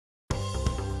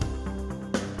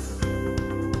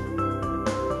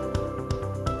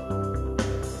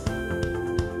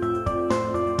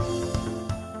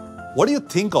What do you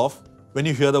think of when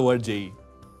you hear the word JEE?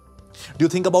 Do you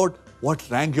think about what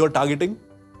rank you're targeting?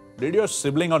 Did your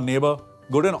sibling or neighbor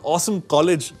go to an awesome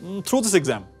college through this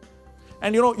exam?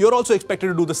 And you're also expected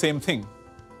to do the same thing.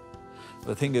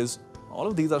 The thing is, all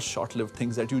of these are short-lived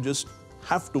things that you just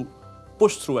have to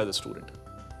push through as a student.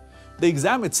 The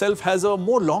exam itself has a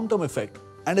more long-term effect,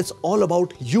 and it's all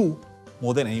about you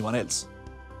more than anyone else.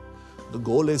 The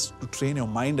goal is to train your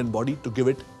mind and body to give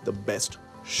it the best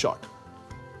shot.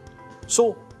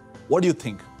 So, what do you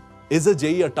think? Is the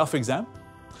JEE a tough exam?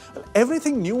 Well,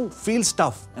 everything new feels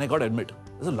tough, and I gotta admit,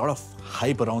 there's a lot of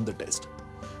hype around the test.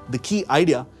 The key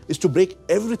idea is to break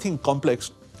everything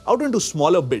complex out into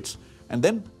smaller bits and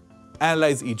then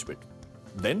analyze each bit.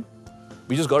 Then,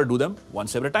 we just gotta do them one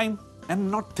step at a time and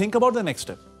not think about the next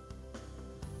step.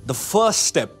 The first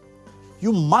step,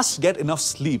 you must get enough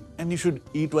sleep and you should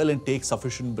eat well and take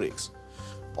sufficient breaks.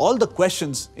 All the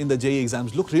questions in the JEE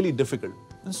exams look really difficult,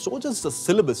 and so does the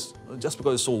syllabus, just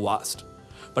because it's so vast.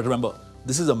 But remember,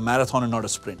 this is a marathon and not a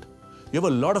sprint. You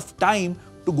have a lot of time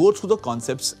to go through the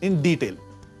concepts in detail.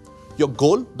 Your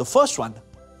goal, the first one,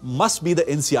 must be the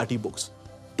NCERT books.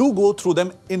 Do go through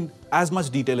them in as much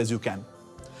detail as you can.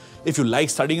 If you like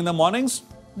studying in the mornings,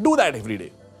 do that every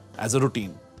day as a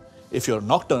routine. If you're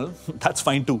nocturnal, that's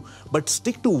fine too, but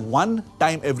stick to one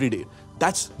time every day.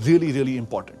 That's really, really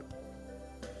important.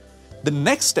 The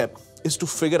next step is to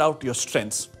figure out your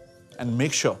strengths and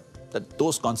make sure that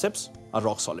those concepts are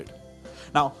rock solid.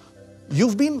 Now,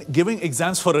 you've been giving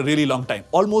exams for a really long time,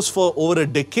 almost for over a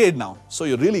decade now, so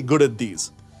you're really good at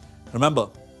these. Remember,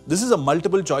 this is a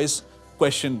multiple choice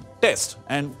question test,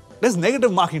 and there's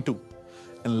negative marking too.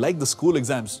 And like the school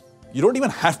exams, you don't even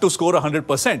have to score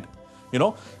 100%.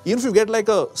 Even if you get like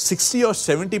a 60 or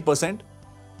 70%,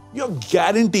 you're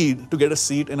guaranteed to get a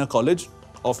seat in a college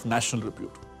of national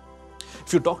repute.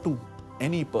 If you talk to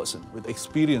any person with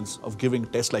experience of giving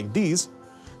tests like these,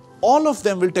 all of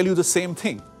them will tell you the same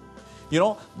thing.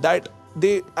 That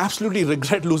they absolutely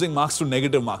regret losing marks to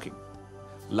negative marking.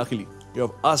 Luckily, you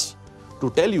have us to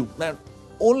tell you that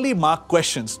only mark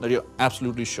questions that you're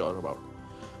absolutely sure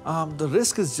about. The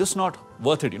risk is just not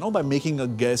worth it, by making a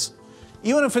guess,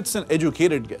 even if it's an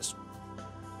educated guess.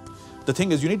 The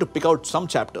thing is, you need to pick out some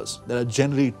chapters that are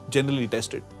generally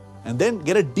tested and then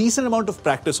get a decent amount of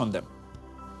practice on them.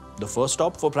 The first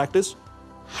stop for practice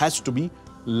has to be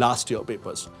last year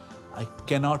papers. I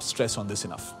cannot stress on this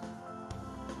enough.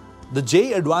 The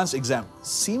JEE Advanced exam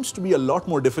seems to be a lot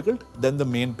more difficult than the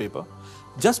main paper,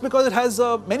 just because it has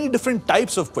many different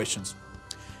types of questions.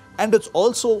 And it's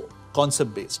also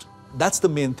concept-based. That's the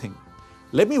main thing.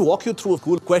 Let me walk you through a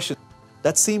cool question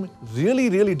that seem really,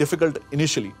 really difficult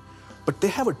initially, but they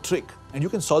have a trick and you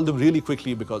can solve them really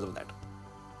quickly because of that.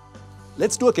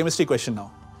 Let's do a chemistry question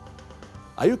now.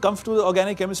 Are you comfortable with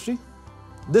organic chemistry?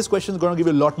 This question is going to give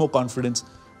you a lot more confidence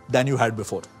than you had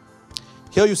before.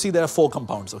 Here you see there are 4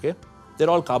 compounds, okay? They're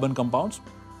all carbon compounds.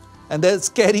 And there's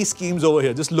scary schemes over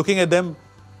here, just looking at them.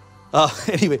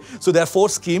 Anyway, so there are 4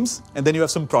 schemes and then you have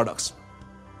some products.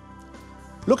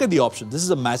 Look at the options. This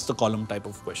is a match the column type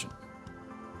of question.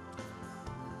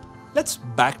 Let's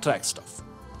backtrack stuff.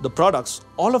 The products,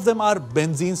 all of them are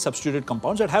benzene substituted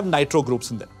compounds that have nitro groups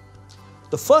in them.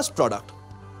 The first product,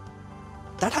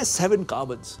 that has 7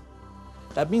 carbons.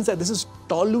 That means that this is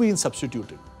toluene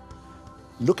substituted.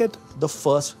 Look at the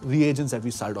first reagents that we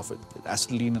started off with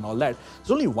acetylene and all that.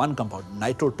 There's only one compound,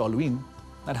 nitrotoluene,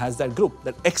 that has that group,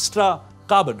 that extra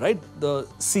carbon, right? The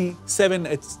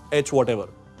C7H whatever.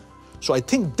 So I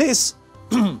think this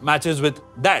matches with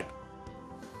that.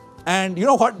 And you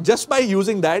know what? Just by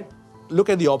using that, look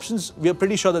at the options, we are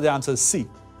pretty sure that the answer is C.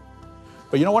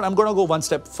 But you know what? I'm going to go one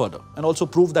step further and also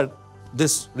prove that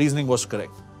this reasoning was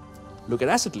correct. Look at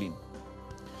acetylene.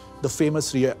 The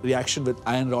famous reaction with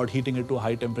iron rod, heating it to a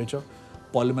high temperature,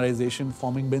 polymerization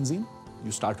forming benzene.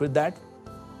 You start with that,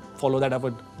 follow that up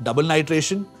with double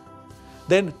nitration,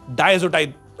 then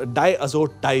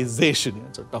diazotization.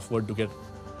 It's a tough word to get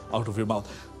out of your mouth.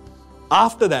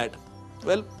 After that,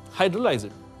 well, hydrolyze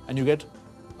it and you get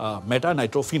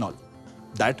meta-nitrophenol.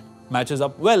 That matches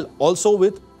up well also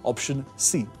with option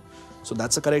C. So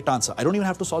that's the correct answer. I don't even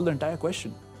have to solve the entire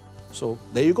question. So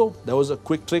there you go. That was a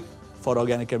quick trick for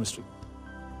organic chemistry.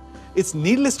 It's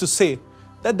needless to say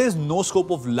that there's no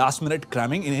scope of last-minute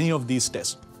cramming in any of these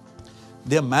tests.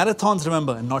 They are marathons,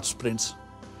 remember, and not sprints.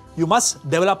 You must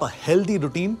develop a healthy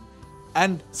routine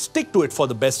and stick to it for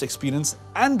the best experience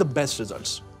and the best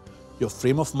results. Your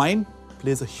frame of mind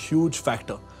plays a huge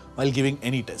factor while giving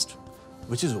any test,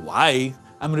 which is why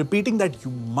I'm repeating that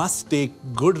you must take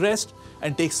good rest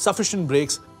and take sufficient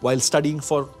breaks while studying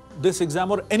for this exam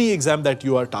or any exam that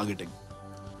you are targeting.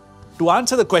 To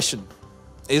answer the question,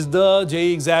 is the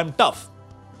JEE exam tough?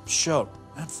 Sure,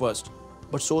 at first,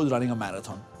 but so is running a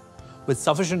marathon. With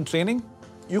sufficient training,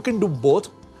 you can do both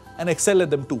and excel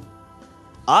at them too.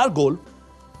 Our goal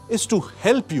is to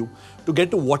help you to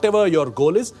get to whatever your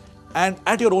goal is and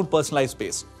at your own personalized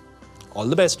pace. All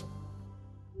the best.